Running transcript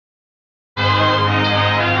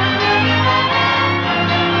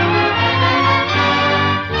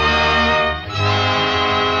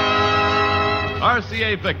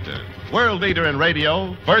RCA Victor, world leader in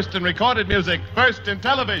radio, first in recorded music, first in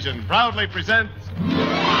television, proudly presents...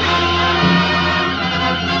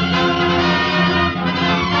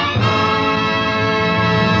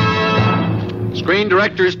 Screen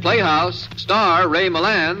Directors Playhouse, star Ray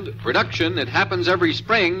Milland, production It Happens Every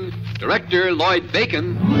Spring, director Lloyd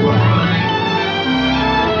Bacon.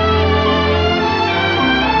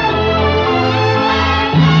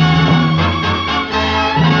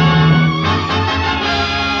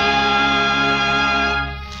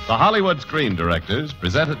 The Hollywood Screen Directors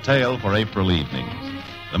present a tale for April evenings.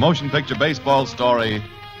 The motion picture baseball story,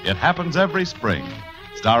 It Happens Every Spring,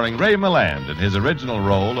 starring Ray Milland in his original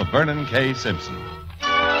role of Vernon K. Simpson.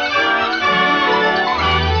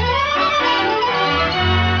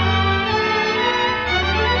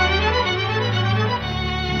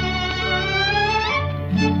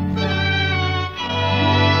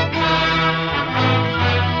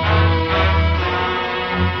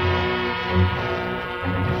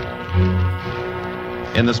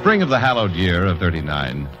 In the spring of the hallowed year of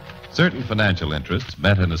 39, certain financial interests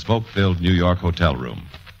met in a smoke-filled New York hotel room.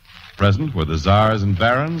 Present were the czars and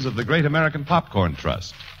barons of the Great American Popcorn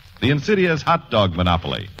Trust, the insidious hot dog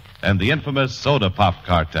monopoly, and the infamous soda pop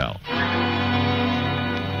cartel.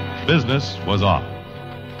 Business was off.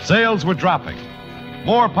 Sales were dropping.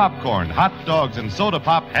 More popcorn, hot dogs, and soda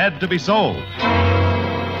pop had to be sold.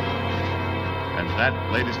 And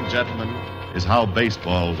that, ladies and gentlemen, is how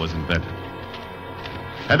baseball was invented.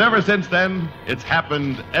 And ever since then, it's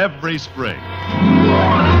happened every spring.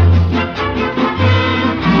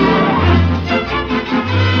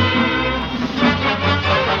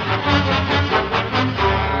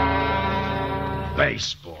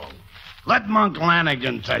 Baseball. Let Monk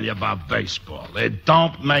Lanigan tell you about baseball. It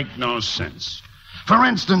don't make no sense. For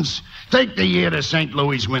instance, take the year the St.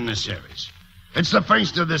 Louis win the series. It's the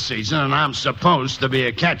first of the season, and I'm supposed to be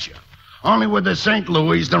a catcher. Only with the St.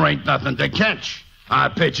 Louis, there ain't nothing to catch. Our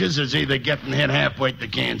pitchers is either getting hit halfway to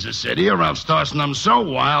Kansas City or else tossing them so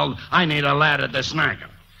wild, I need a ladder to snag them.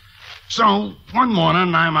 So, one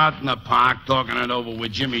morning, I'm out in the park talking it over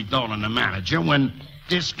with Jimmy Dolan, the manager, when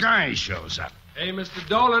this guy shows up. Hey, Mr.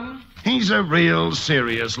 Dolan. He's a real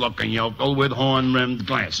serious-looking yokel with horn-rimmed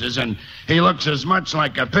glasses, and he looks as much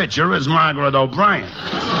like a pitcher as Margaret O'Brien.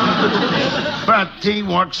 But he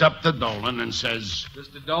walks up to Dolan and says...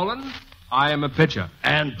 Mr. Dolan, I am a pitcher.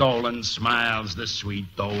 And Dolan smiles, the sweet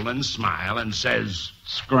Dolan smile, and says...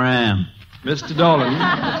 Scram. Mr.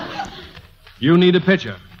 Dolan, you need a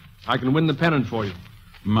pitcher. I can win the pennant for you.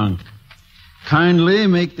 Monk, kindly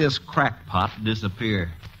make this crackpot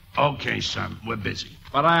disappear. Okay, son, we're busy.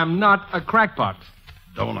 But I am not a crackpot.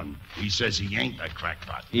 Dolan, he says he ain't a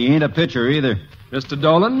crackpot. He ain't a pitcher either. Mr.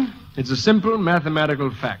 Dolan, it's a simple mathematical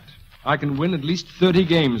fact. I can win at least 30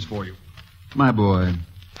 games for you. My boy,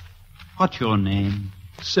 what's your name?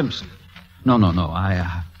 Simpson. No.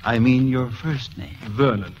 I mean your first name.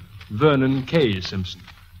 Vernon. Vernon K. Simpson.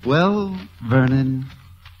 Well, Vernon...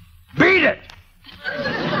 Beat it!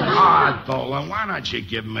 Ah, Dolan, why don't you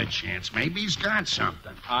give him a chance? Maybe he's got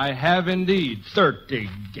something. I have indeed. 30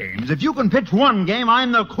 games. If you can pitch one game,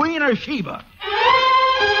 I'm the Queen of Sheba.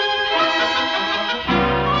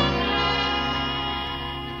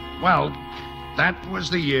 Well, that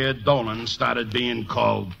was the year Dolan started being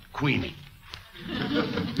called Queenie.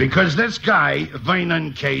 Because this guy,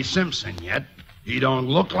 Vernon K. Simpson, yet, he don't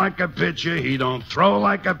look like a pitcher, he don't throw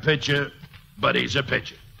like a pitcher, but he's a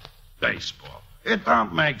pitcher. Baseball. It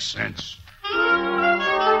don't make sense.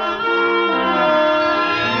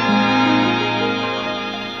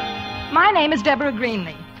 My name is Deborah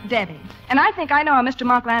Greenlee, Debbie, and I think I know how Mr.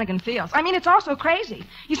 Monk Lanigan feels. I mean, it's all so crazy.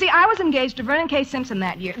 You see, I was engaged to Vernon K. Simpson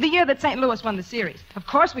that year, the year that St. Louis won the series. Of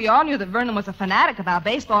course, we all knew that Vernon was a fanatic about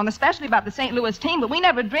baseball, and especially about the St. Louis team, but we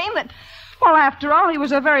never dreamed that... Well, after all, he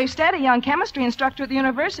was a very steady young chemistry instructor at the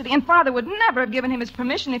university, and Father would never have given him his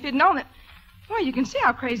permission if he'd known that... Well, you can see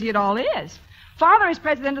how crazy it all is. Father is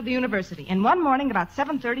president of the university, and one morning about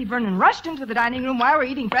 7:30, Vernon rushed into the dining room while we were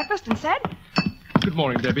eating breakfast and said... Good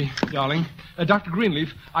morning, Debbie, darling. Dr.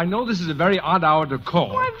 Greenleaf, I know this is a very odd hour to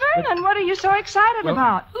call. Why, Vernon, what are you so excited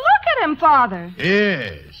about? Look at him, Father.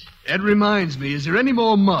 Yes. That reminds me, is there any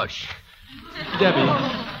more mush? Debbie,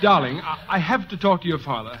 darling, I have to talk to your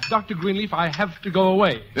father. Dr. Greenleaf, I have to go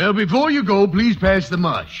away. Well, before you go, please pass the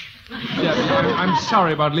mush. Debbie, I'm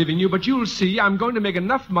sorry about leaving you, but you'll see I'm going to make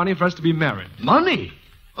enough money for us to be married. Money?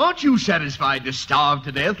 Aren't you satisfied to starve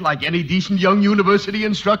to death like any decent young university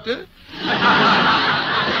instructor?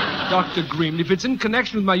 Dr. Greenleaf, it's in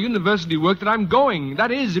connection with my university work that I'm going. That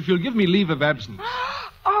is, if you'll give me leave of absence.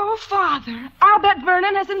 Oh, Oh, Father, I'll bet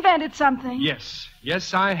Vernon has invented something. Yes,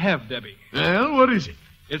 I have, Debbie. Well, what is it?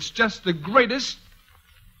 It's just the greatest...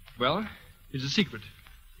 Well, it's a secret.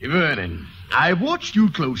 Vernon, I've watched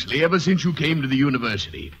you closely ever since you came to the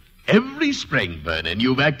university. Every spring, Vernon,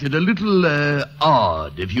 you've acted a little,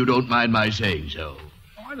 odd, if you don't mind my saying so.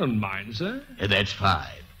 Oh, I don't mind, sir. That's fine.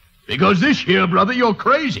 Because this here, brother, you're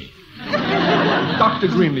crazy. Dr.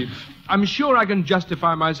 Greenleaf, I'm sure I can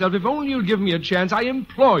justify myself. If only you'll give me a chance, I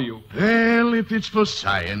implore you. Well, if it's for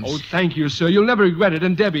science... Oh, thank you, sir. You'll never regret it.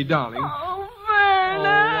 And Debbie, darling... Oh, Vernon.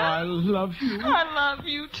 I love you. I love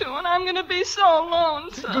you, too, and I'm going to be so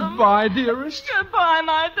lonesome. Goodbye, dearest. Goodbye,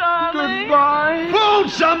 my darling. Goodbye. Won't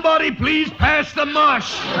somebody please pass the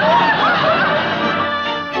mush?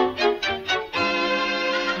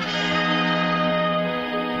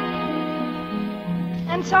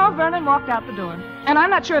 And so Vernon walked out the door. And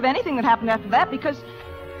I'm not sure of anything that happened after that because,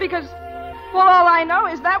 well, all I know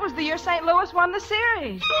is that was the year St. Louis won the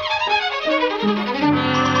series.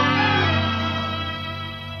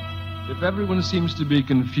 If everyone seems to be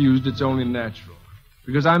confused, it's only natural.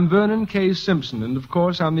 Because I'm Vernon K. Simpson, and of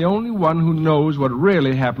course I'm the only one who knows what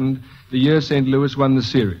really happened the year St. Louis won the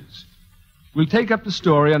series. We'll take up the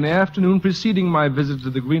story on the afternoon preceding my visit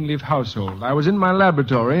to the Greenleaf household. I was in my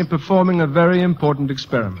laboratory performing a very important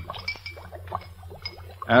experiment.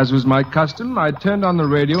 As was my custom, I turned on the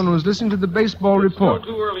radio and was listening to the baseball report. It's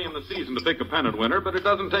still too early in the season to pick a pennant winner, but it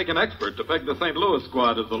doesn't take an expert to peg the St. Louis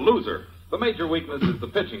squad as the loser. The major weakness is the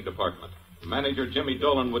pitching department. Manager Jimmy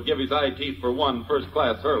Dolan would give his eye teeth for one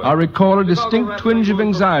first-class hurler. I recall a distinct twinge of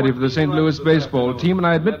anxiety for the St. Louis baseball team, and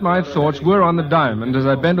I admit my thoughts were on the diamond as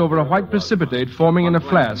I bent over a white precipitate forming in a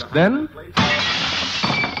flask. Then...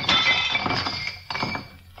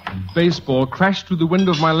 baseball crashed through the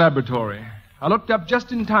window of my laboratory. I looked up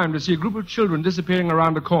just in time to see a group of children disappearing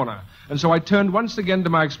around a corner, and so I turned once again to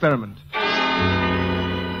my experiment.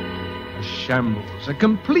 A shambles, a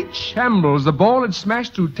complete shambles. The ball had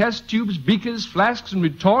smashed through test tubes, beakers, flasks, and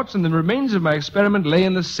retorts, and the remains of my experiment lay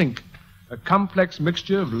in the sink. A complex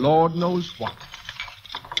mixture of Lord knows what.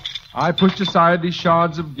 I pushed aside these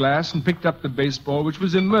shards of glass and picked up the baseball, which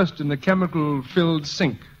was immersed in the chemical-filled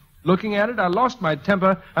sink. Looking at it, I lost my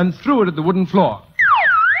temper and threw it at the wooden floor.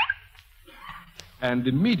 And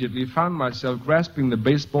immediately found myself grasping the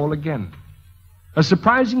baseball again. A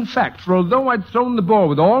surprising fact, for although I'd thrown the ball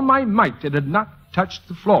with all my might, it had not touched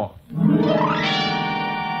the floor.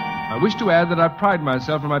 I wish to add that I pride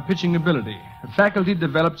myself on my pitching ability, a faculty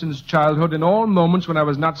developed since childhood in all moments when I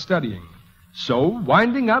was not studying. So,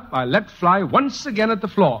 winding up, I let fly once again at the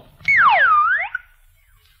floor.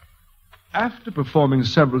 After performing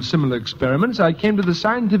several similar experiments, I came to the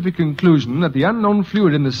scientific conclusion that the unknown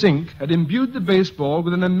fluid in the sink had imbued the baseball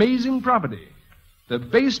with an amazing property. The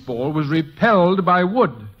baseball was repelled by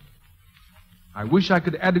wood. I wish I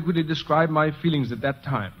could adequately describe my feelings at that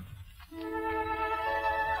time.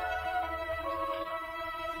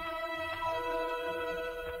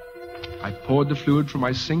 I poured the fluid from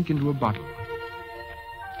my sink into a bottle.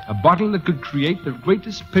 A bottle that could create the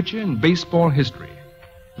greatest pitcher in baseball history.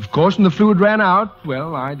 Of course, when the fluid ran out,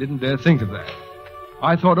 well, I didn't dare think of that.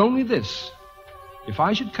 I thought only this. If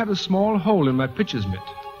I should cut a small hole in my pitcher's mitt,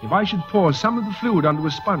 if I should pour some of the fluid onto a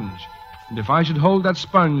sponge, and if I should hold that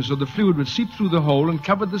sponge so the fluid would seep through the hole and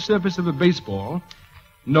cover the surface of a baseball,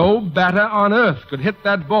 no batter on earth could hit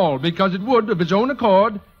that ball because it would, of its own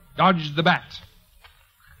accord, dodge the bat.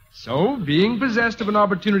 So, being possessed of an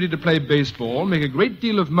opportunity to play baseball, make a great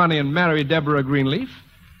deal of money, and marry Deborah Greenleaf,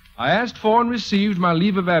 I asked for and received my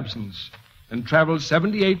leave of absence and traveled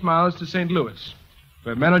 78 miles to St. Louis,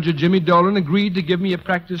 where manager Jimmy Dolan agreed to give me a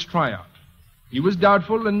practice tryout. He was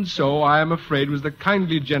doubtful, and so, I am afraid, was the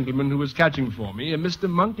kindly gentleman who was catching for me, a Mr.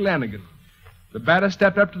 Monk Lanigan. The batter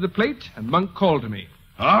stepped up to the plate, and Monk called to me.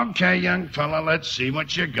 Okay, young fella, let's see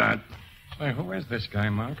what you got. Say, who is this guy,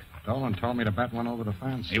 Monk? Dolan told me to bat one over the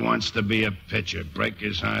fence. He wants to be a pitcher. Break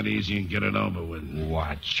his heart easy and get it over with.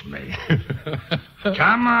 Watch me.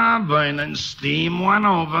 Come on, Vernon. Steam one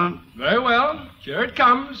over. Very well. Here it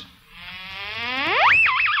comes.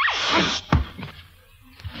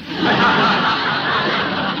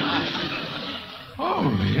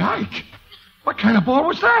 Holy Ike. What kind of ball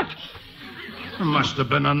was that? It must have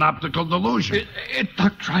been an optical delusion. It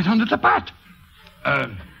ducked right under the bat.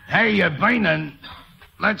 Hey, Vernon,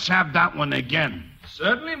 let's have that one again.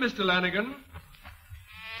 Certainly, Mr. Lanigan.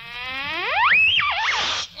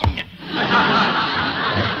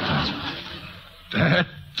 That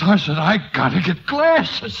does it. I gotta get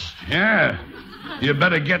glasses. Yeah. You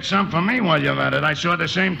better get some for me while you're at it. I saw the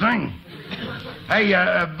same thing. Hey,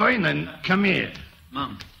 Vernon, come here.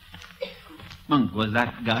 Mom. Monk, was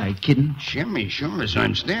that guy kidding? Jimmy, sure as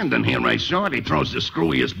I'm standing here, I saw it. He throws the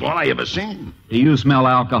screwiest ball I ever seen. Do you smell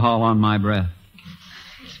alcohol on my breath?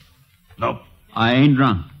 Nope. I ain't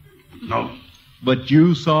drunk. No. But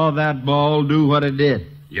you saw that ball do what it did.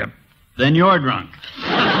 Yep. Then you're drunk.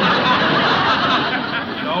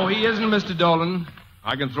 No, he isn't, Mr. Dolan.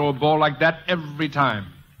 I can throw a ball like that every time.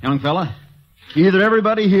 Young fella, either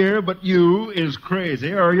everybody here but you is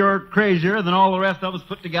crazy, or you're crazier than all the rest of us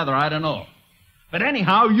put together. I don't know. But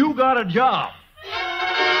anyhow, you got a job.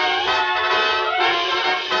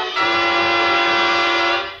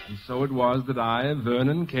 And so it was that I,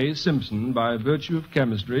 Vernon K. Simpson, by virtue of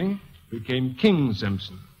chemistry, became King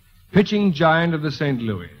Simpson, pitching giant of the St.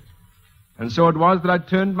 Louis. And so it was that I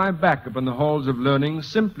turned my back upon the halls of learning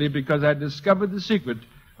simply because I discovered the secret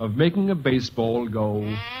of making a baseball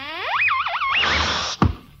go.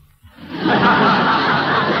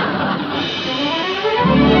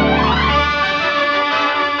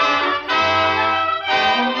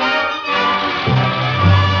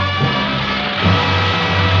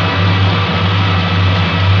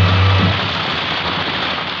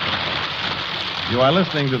 You are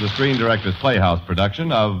listening to the Screen Director's Playhouse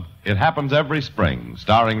production of It Happens Every Spring,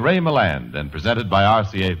 starring Ray Milland and presented by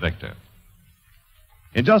RCA Victor.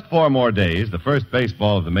 In just 4 more days, the first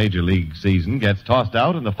baseball of the Major League season gets tossed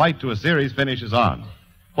out and the fight to a series finishes on.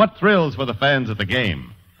 What thrills for the fans at the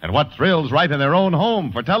game, and what thrills right in their own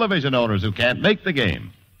home for television owners who can't make the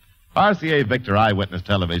game. RCA Victor Eyewitness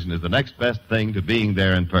Television is the next best thing to being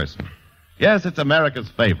there in person. Yes, it's America's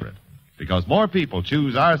favorite, because more people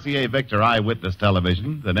choose RCA Victor Eyewitness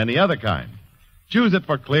Television than any other kind. Choose it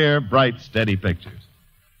for clear, bright, steady pictures.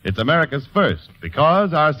 It's America's first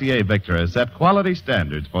because RCA Victor has set quality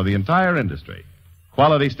standards for the entire industry.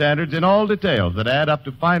 Quality standards in all details that add up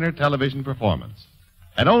to finer television performance.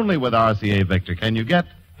 And only with RCA Victor can you get,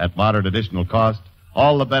 at moderate additional cost,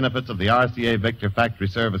 all the benefits of the RCA Victor factory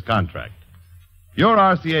service contract. Your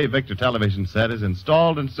RCA Victor television set is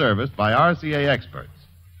installed and serviced by RCA experts,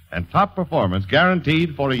 and top performance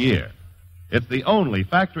guaranteed for a year. It's the only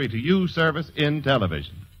factory-to-you service in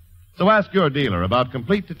television. So ask your dealer about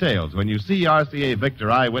complete details when you see RCA Victor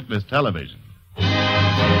Eyewitness Television.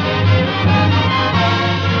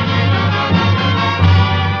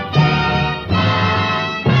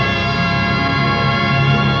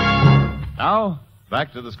 Now,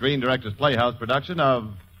 back to the Screen Director's Playhouse production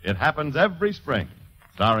of It Happens Every Spring,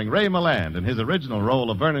 starring Ray Milland in his original role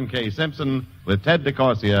of Vernon K. Simpson with Ted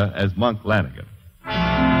DeCorsia as Monk Lanigan.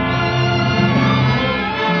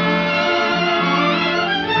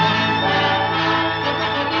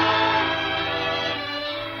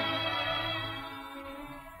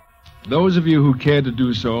 Those of you who care to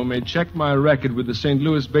do so may check my record with the St.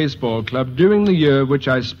 Louis Baseball Club during the year of which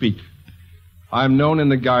I speak. I'm known in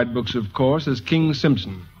the guidebooks, of course, as King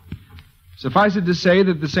Simpson. Suffice it to say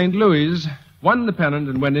that the St. Louis won the pennant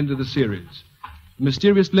and went into the series. The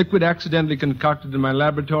mysterious liquid accidentally concocted in my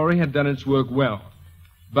laboratory had done its work well.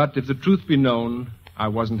 But if the truth be known, I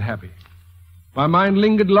wasn't happy. My mind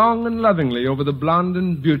lingered long and lovingly over the blonde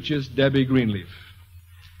and beauteous Debbie Greenleaf.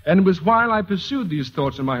 And it was while I pursued these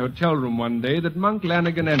thoughts in my hotel room one day that Monk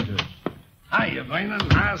Lanigan entered. Hiya, Vernon.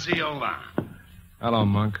 How's the old Hello,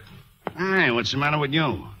 Monk. Hey, what's the matter with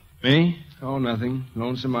you? Me? Oh, nothing.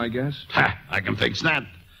 Lonesome, I guess. Ha, I can fix that.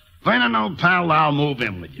 Vernon, old pal, I'll move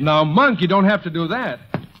in with you. Now, Monk, you don't have to do that.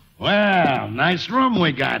 Well, nice room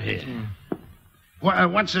we got here.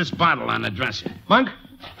 What's this bottle on the dresser? Monk,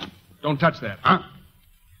 don't touch that. Huh?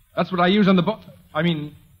 That's what I use on the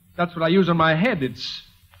that's what I use on my head. It's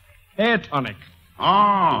hair tonic.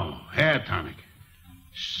 Oh, hair tonic.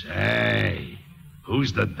 Say,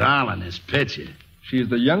 who's the doll in this picture? She's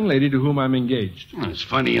the young lady to whom I'm engaged. Well, it's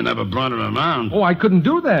funny you never brought her around. Oh, I couldn't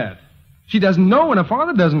do that. She doesn't know, and her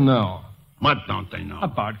father doesn't know. What don't they know?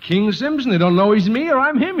 About King Simpson. They don't know he's me or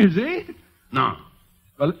I'm him, you see? No.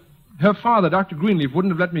 Well, her father, Dr. Greenleaf,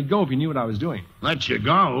 wouldn't have let me go if he knew what I was doing. Let you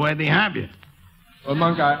go? Where'd he have you? Well,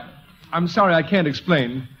 Monk, I'm sorry I can't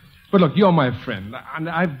explain. But look, you're my friend, and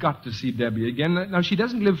I've got to see Debbie again. Now, she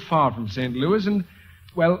doesn't live far from St. Louis, and,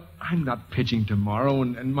 well, I'm not pitching tomorrow,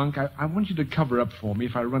 and Monk, I want you to cover up for me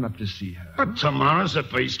if I run up to see her. But tomorrow's the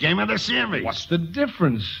first game of the series. What's the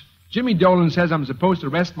difference? Jimmy Dolan says I'm supposed to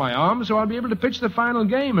rest my arm, so I'll be able to pitch the final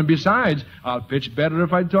game. And besides, I'll pitch better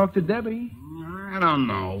if I talk to Debbie. I don't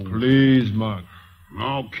know. Please, Monk.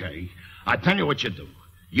 Okay. I'll tell you what you do.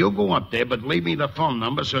 You go up there, but leave me the phone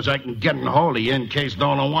number so I can get in hold of you in case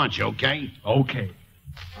Dolan wants you, okay? Okay.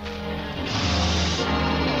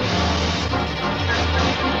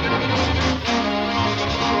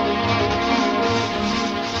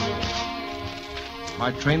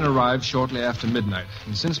 My train arrived shortly after midnight,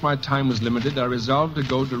 and since my time was limited, I resolved to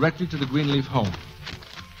go directly to the Greenleaf home.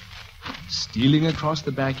 Stealing across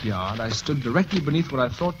the backyard, I stood directly beneath what I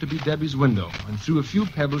thought to be Debbie's window and threw a few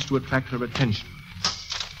pebbles to attract her attention.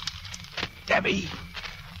 Debbie!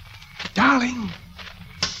 Darling!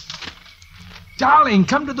 Darling,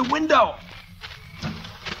 come to the window!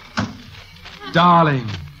 Darling,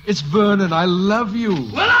 it's Vernon. I love you.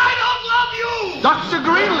 Well, I don't love you! Dr.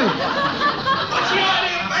 Greenleaf! What's the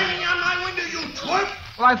idea of banging on my window, you twerp?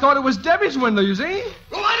 Well, I thought it was Debbie's window, you see?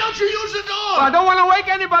 Well, why don't you use the door? Well, I don't want to wake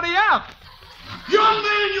anybody up. Young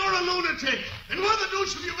man, you're a lunatic. And where the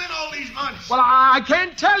deuce have you been all these months? Well, I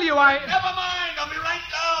can't tell you. Never mind. I'll be right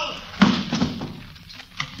down.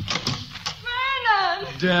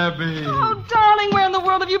 Vernon! Debbie. Oh, darling, where in the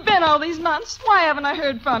world have you been all these months? Why haven't I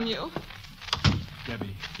heard from you?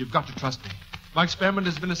 Debbie, you've got to trust me. My experiment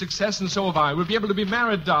has been a success, and so have I. We'll be able to be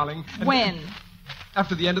married, darling. When?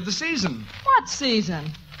 After the end of the season. What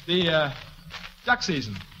season? The, duck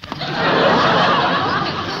season.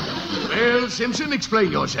 Well, Simpson,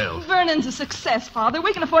 explain yourself. Vernon's a success, Father.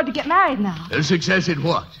 We can afford to get married now. A success in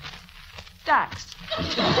what? Ducks.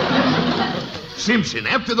 Simpson,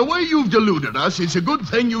 after the way you've deluded us, it's a good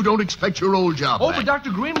thing you don't expect your old job Oh, back. but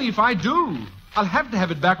Dr. Greenleaf, I do. I'll have to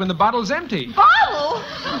have it back when the bottle's empty. Bottle?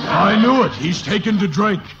 I knew it. He's taken to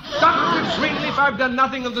drink. Dr. Greenleaf, I've done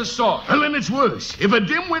nothing of the sort. Well, then it's worse. If a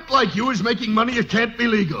dimwit like you is making money, it can't be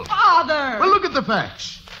legal. Father! Well, look at the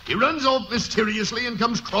facts. He runs off mysteriously and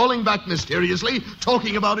comes crawling back mysteriously,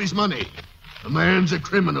 talking about his money. The man's a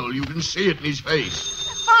criminal. You can see it in his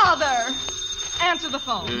face. Father! Answer the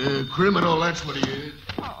phone. Criminal, that's what he is.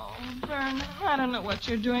 Oh, Vernon, I don't know what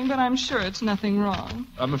you're doing, but I'm sure it's nothing wrong.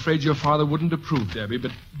 I'm afraid your father wouldn't approve, Debbie,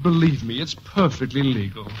 but believe me, it's perfectly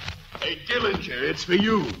legal. Hey, Dillinger, it's for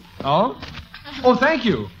you. Oh? Oh, thank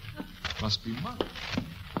you. Must be mine.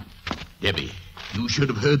 Debbie, you should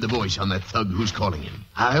have heard the voice on that thug who's calling him.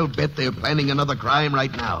 I'll bet they're planning another crime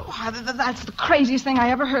right now. Why, that's the craziest thing I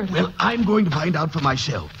ever heard of. Well, I'm going to find out for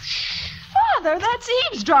myself. Shh. Father, that's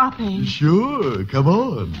eavesdropping. Sure, come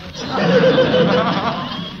on.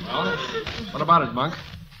 Well, what about it, Monk?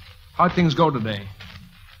 How'd things go today?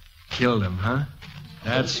 Killed him, huh?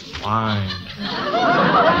 That's fine.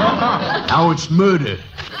 Now it's murder.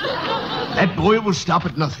 That boy will stop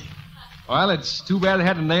at nothing. Well, it's too bad I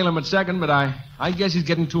had to nail him at second, but I guess he's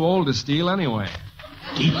getting too old to steal anyway.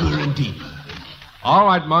 Deeper and deeper. All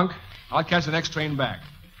right, Monk. I'll catch the next train back.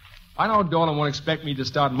 I know Dolan won't expect me to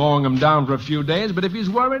start mowing him down for a few days, but if he's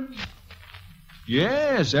worried...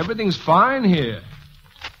 Yes, everything's fine here.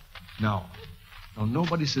 No,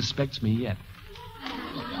 nobody suspects me yet.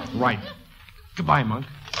 Right. Goodbye, Monk.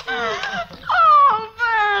 Oh,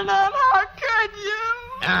 Vernon, how could you?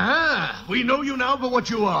 Uh-huh. We know you now for what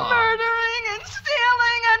you are. Murdering and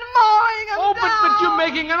stealing and mowing him Oh, down. but you're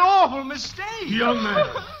making an awful mistake. Young man,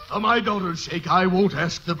 for my daughter's sake, I won't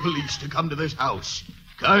ask the police to come to this house.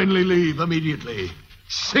 Kindly leave immediately.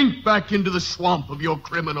 Sink back into the swamp of your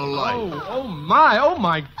criminal life. Oh,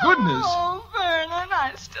 my goodness. Oh, Vernon,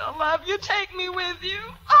 I still love you. Take me with you.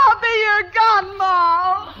 I'll be your gun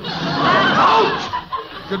ball.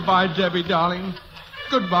 Out! Goodbye, Debbie, darling.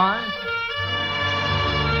 Goodbye.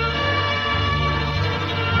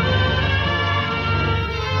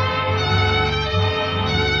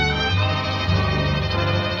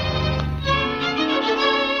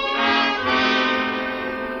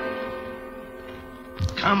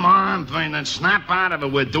 Come on, Vernon. Snap out of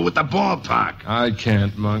it. We're due at the ballpark. I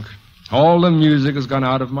can't, Monk. All the music has gone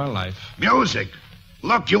out of my life. Music?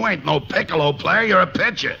 Look, you ain't no piccolo player. You're a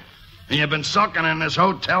pitcher. And you've been sucking in this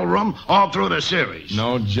hotel room all through the series.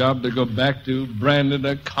 No job to go back to. Branded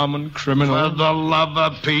a common criminal. For the love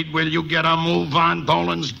of Pete, will you get a move on?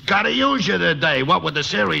 Dolan's got to use you today. What with the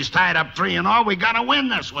series tied up 3-0, we got to win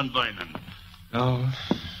this one, Vernon. Oh,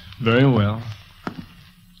 very well.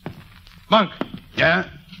 Monk, Yeah?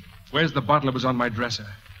 where's the bottle that was on my dresser?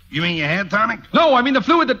 You mean your hair tonic? No, I mean the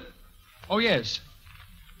fluid that... Oh, yes.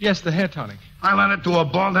 Yes, the hair tonic. I lent it to a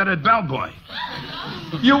bald-headed bellboy.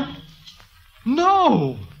 You...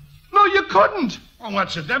 No, you couldn't. Well,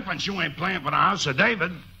 what's the difference? You ain't playing for the house of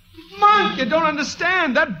David. Monk, you don't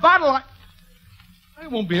understand. That bottle, I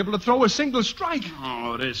won't be able to throw a single strike.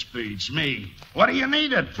 Oh, this beats me. What do you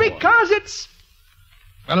need it for? Because it's...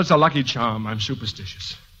 Well, it's a lucky charm. I'm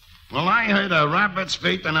superstitious. Well, I heard of rabbit's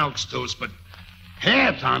feet and elk's tooth, but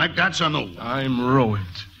hair tonic, that's a new one. I'm ruined.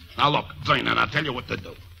 Now, look, Vernon, I'll tell you what to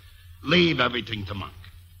do. Leave everything to Monk.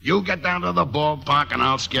 You get down to the ballpark, and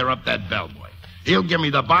I'll scare up that bellboy. He'll give me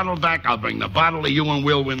the bottle back. I'll bring the bottle to you, and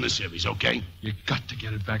we'll win the series, okay? You've got to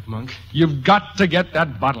get it back, Monk. You've got to get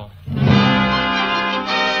that bottle.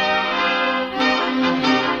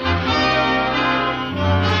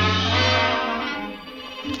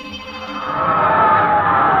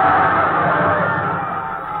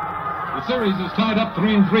 series is tied up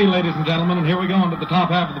 3-3, ladies and gentlemen, and here we go into the top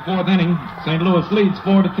half of the fourth inning. St. Louis leads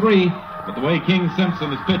 4-3, but the way King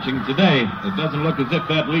Simpson is pitching today, it doesn't look as if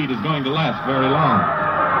that lead is going to last very long.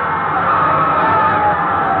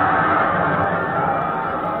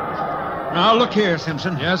 Now, look here,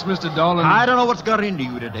 Simpson. Yes, Mr. Dolan? I don't know what's got into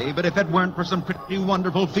you today, but if it weren't for some pretty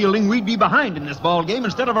wonderful fielding, we'd be behind in this ball game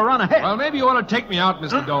instead of a run ahead. Well, maybe you ought to take me out,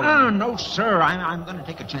 Mr. Dolan. No, sir. I'm going to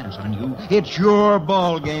take a chance on you. It's your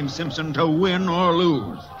ball game, Simpson, to win or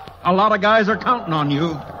lose. A lot of guys are counting on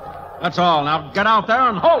you. That's all. Now, get out there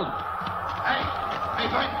and hold it. Hey,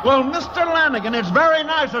 well, Mr. Lanigan, it's very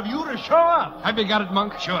nice of you to show up. Have you got it,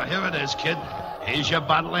 Monk? Sure, here it is, kid. Here's your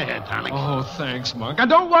bottle of hair tonic. Oh, thanks, Monk. And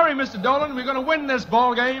don't worry, Mr. Dolan. We're going to win this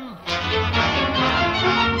ball game.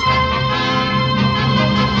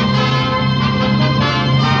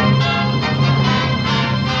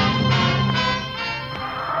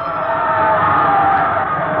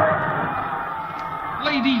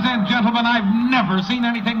 Ladies and gentlemen, I've never seen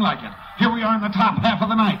anything like it. Here we are in the top half of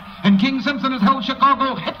the ninth, and King Simpson has held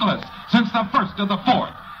Chicago hitless since the first of the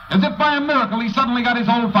fourth. As if by a miracle, he suddenly got his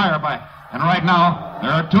old fire back. And right now, there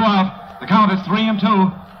are 2 out. The count is 3-2.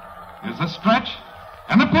 Here's the stretch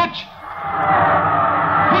and the pitch.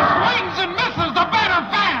 He swings and misses. The batter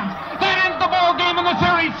fans. That ends the ball game in the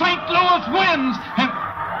series. St. Louis wins.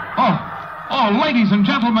 And ladies and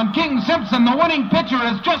gentlemen, King Simpson, the winning pitcher,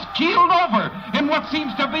 has just keeled over in what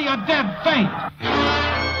seems to be a dead faint.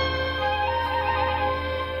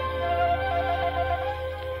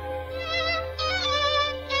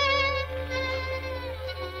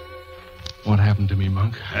 What happened to me,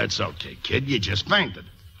 Monk? That's okay, kid. You just fainted.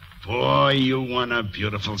 Boy, you won a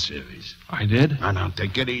beautiful series. I did? Now,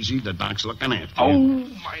 take it easy. The doc's looking after Oh, you.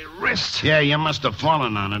 my wrist. Yeah, you must have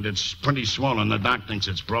fallen on it. It's pretty swollen. The doc thinks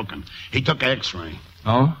it's broken. He took an X-ray.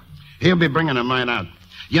 Oh? He'll be bringing him right out.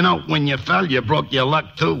 You know, when you fell, you broke your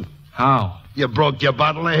luck, too. How? You broke your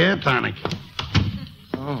bottle of hair tonic.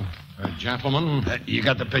 Oh, gentlemen. You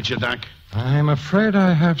got the picture, Doc? I'm afraid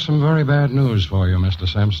I have some very bad news for you, Mr.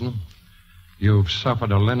 Simpson. You've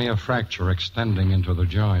suffered a linear fracture extending into the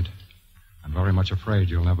joint. I'm very much afraid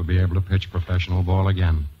you'll never be able to pitch professional ball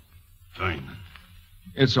again. Fine.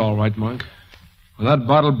 It's all right, Monk. When that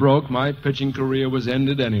bottle broke, my pitching career was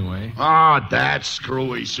ended anyway. Oh, that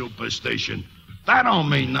screwy superstition. That don't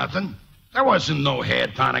mean nothing. There wasn't no hair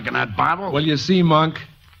tonic in that bottle. Well, you see, Monk.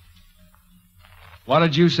 What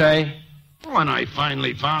did you say? When I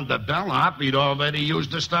finally found the bellhop, he'd already used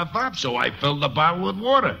the stuff up, so I filled the bottle with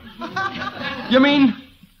water. You mean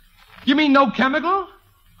no chemical?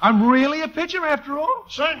 I'm really a pitcher after all?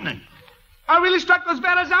 Certainly. I really struck those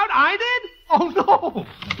batters out? I did? Oh,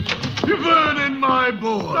 no. Vernon, my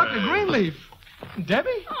boy. Dr. Greenleaf.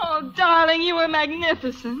 Debbie? Oh, darling, you were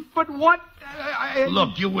magnificent. But what?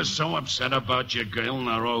 Look, you were so upset about your girl and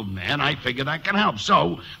her old man, I figured I could help.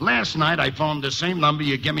 So, last night I phoned the same number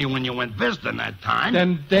you gave me when you went visiting that time.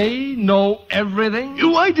 Then they know everything?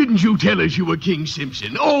 Why didn't you tell us you were King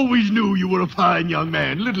Simpson? Always knew you were a fine young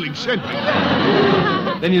man, little eccentric.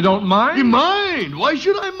 Then you don't mind? You mind? Why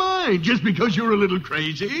should I mind? Just because you're a little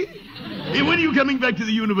crazy? Hey, when are you coming back to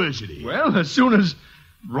the university? Well, as soon as...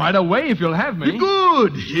 Right away, if you'll have me.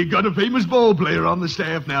 Good. You got a famous ball player on the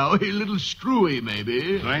staff now. A little screwy,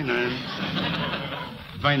 maybe. Vernon,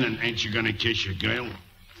 ain't you gonna kiss your girl?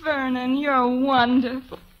 Vernon, you're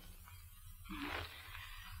wonderful.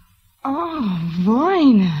 Oh,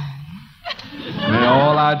 Vernon. May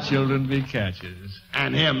all our children be catchers.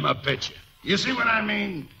 And him a pitcher. You see what I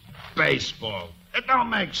mean? Baseball. It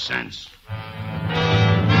don't make sense.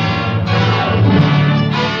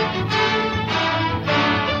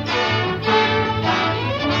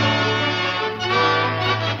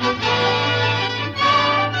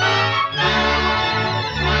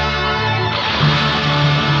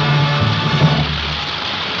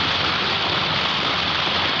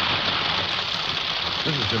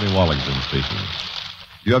 This is Jimmy Wallington speaking.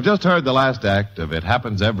 You have just heard the last act of It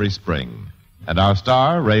Happens Every Spring. And our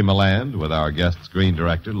star, Ray Milland, with our guest screen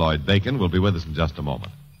director, Lloyd Bacon, will be with us in just a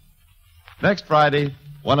moment. Next Friday,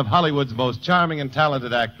 one of Hollywood's most charming and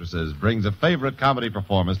talented actresses brings a favorite comedy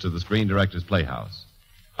performance to the Screen Director's Playhouse.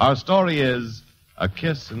 Our story is A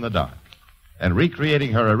Kiss in the Dark. And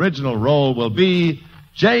recreating her original role will be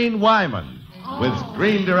Jane Wyman with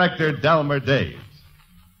Screen Director Delmer Daves.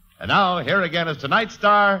 And now, here again is tonight's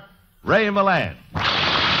star, Ray Milland.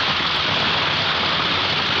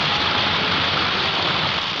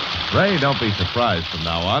 Ray, don't be surprised from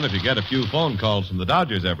now on if you get a few phone calls from the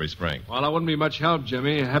Dodgers every spring. Well, I wouldn't be much help,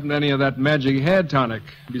 Jimmy. I haven't any of that magic hair tonic.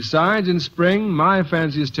 Besides, in spring, my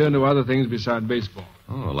fancies turn to other things besides baseball.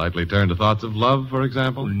 Oh, a likely turn to thoughts of love, for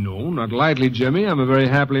example? No, not lightly, Jimmy. I'm a very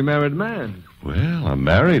happily married man. Well, a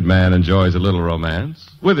married man enjoys a little romance.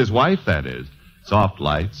 With his wife, that is. Soft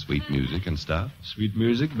lights, sweet music and stuff. Sweet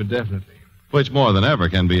music, but definitely. Which more than ever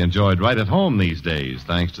can be enjoyed right at home these days,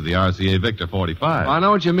 thanks to the RCA Victor 45. I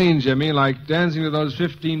know what you mean, Jimmy. Like dancing to those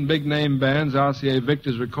 15 big-name bands RCA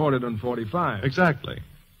Victor's recorded on 45. Exactly.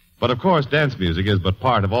 But, of course, dance music is but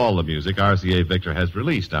part of all the music RCA Victor has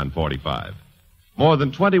released on 45. More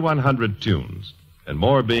than 2,100 tunes, and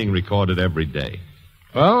more being recorded every day.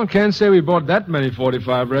 Well, can't say we bought that many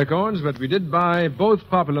 45 records, but we did buy both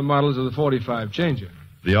popular models of the 45 changer.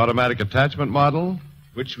 The automatic attachment model,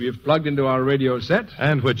 which we have plugged into our radio set.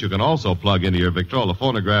 And which you can also plug into your Victrola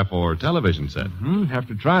phonograph or television set. Have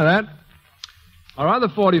to try that. Our other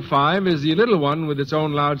 45 is the little one with its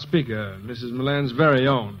own loudspeaker, Mrs. Milan's very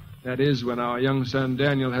own. That is, when our young son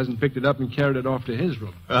Daniel hasn't picked it up and carried it off to his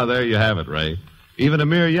room. Well, there you have it, Ray. Even a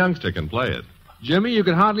mere youngster can play it. Jimmy, you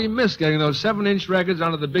can hardly miss getting those 7-inch records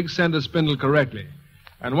onto the big center spindle correctly.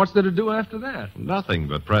 And what's there to do after that? Nothing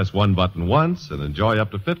but press one button once and enjoy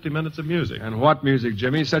up to 50 minutes of music. And what music,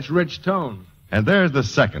 Jimmy? Such rich tone. And there's the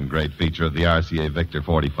second great feature of the RCA Victor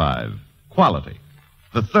 45, quality.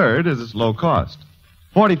 The third is its low cost.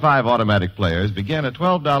 45 automatic players begin at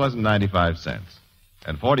 $12.95,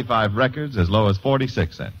 and 45 records as low as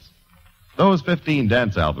 46 cents. Those 15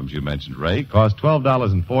 dance albums you mentioned, Ray, cost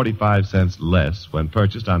 $12.45 less when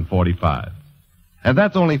purchased on 45. And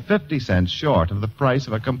that's only 50 cents short of the price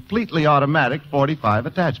of a completely automatic 45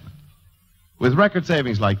 attachment. With record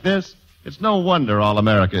savings like this, it's no wonder all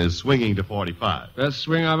America is swinging to 45. Best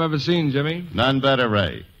swing I've ever seen, Jimmy. None better,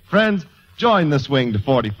 Ray. Friends, join the swing to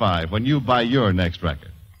 45 when you buy your next record.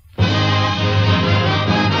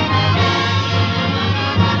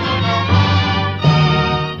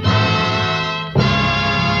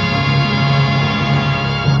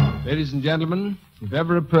 Ladies and gentlemen, if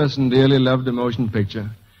ever a person dearly loved a motion picture,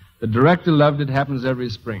 the director loved It Happens Every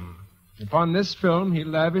Spring. Upon this film, he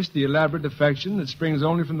lavished the elaborate affection that springs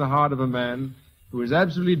only from the heart of a man who is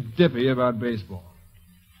absolutely dippy about baseball.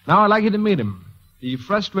 Now I'd like you to meet him, the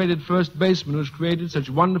frustrated first baseman who's created such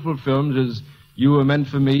wonderful films as You Were Meant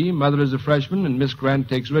for Me, Mother is a Freshman, and Miss Grant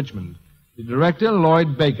Takes Richmond. The director,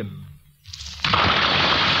 Lloyd Bacon.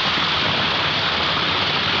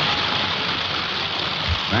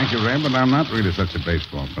 Thank you, Ray, but I'm not really such a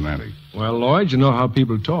baseball fanatic. Well, Lloyd, you know how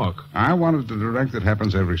people talk. I wanted to direct It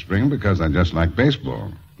Happens Every Spring because I just like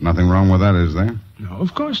baseball. Nothing wrong with that, is there? No,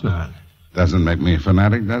 of course not. Doesn't make me a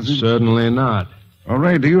fanatic, does it? Certainly not. Oh,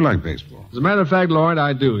 Ray, do you like baseball? As a matter of fact, Lloyd,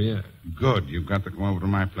 I do, yeah. Good. You've got to come over to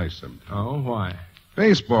my place sometime. Oh, why?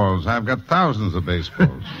 Baseballs. I've got thousands of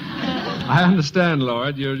baseballs. I understand,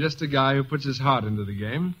 Lloyd. You're just a guy who puts his heart into the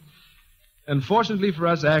game. And fortunately for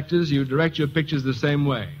us actors, you direct your pictures the same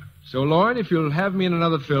way. So, Lloyd, if you'll have me in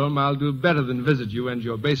another film, I'll do better than visit you and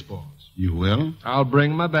your baseballs. You will? I'll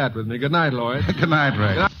bring my bat with me. Good night, Lloyd. Good night,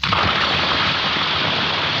 Ray. Good night.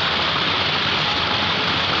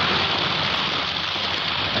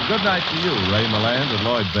 And good night to you, Ray Milland and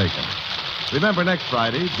Lloyd Bacon. Remember next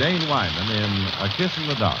Friday, Jane Wyman in A Kiss in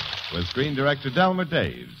the Dark with screen director Delmer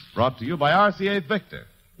Daves. Brought to you by RCA Victor,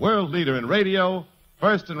 world leader in radio,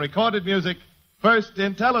 first in recorded music, first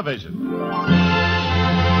in television.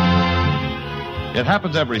 It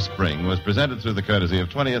Happens Every Spring was presented through the courtesy of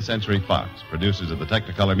 20th Century Fox, producers of the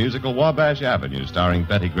Technicolor musical Wabash Avenue, starring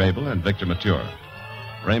Betty Grable and Victor Mature.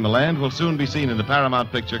 Ray Milland will soon be seen in the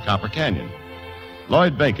Paramount picture Copper Canyon.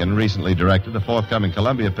 Lloyd Bacon recently directed the forthcoming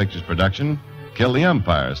Columbia Pictures production, Kill the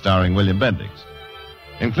Umpire, starring William Bendix.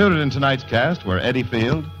 Included in tonight's cast were Eddie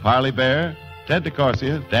Field, Parley Bear, Ted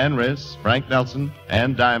DeCorsia, Dan Riss, Frank Nelson,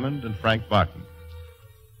 Ann Diamond, and Frank Barton.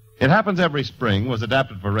 It Happens Every Spring was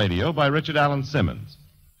adapted for radio by Richard Allen Simmons,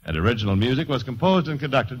 and original music was composed and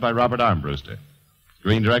conducted by Robert Armbruster.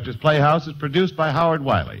 Screen Directors Playhouse is produced by Howard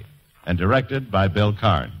Wiley and directed by Bill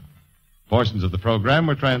Karn. Portions of the program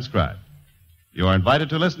were transcribed. You are invited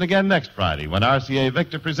to listen again next Friday when RCA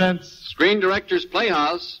Victor presents Screen Directors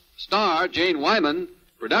Playhouse, star Jane Wyman,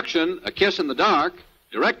 production A Kiss in the Dark,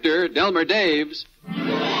 director Delmer Daves.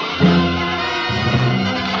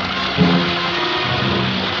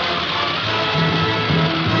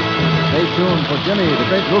 Stay tuned for Jimmy the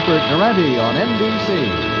Great Rupert Durante on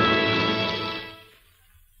NBC.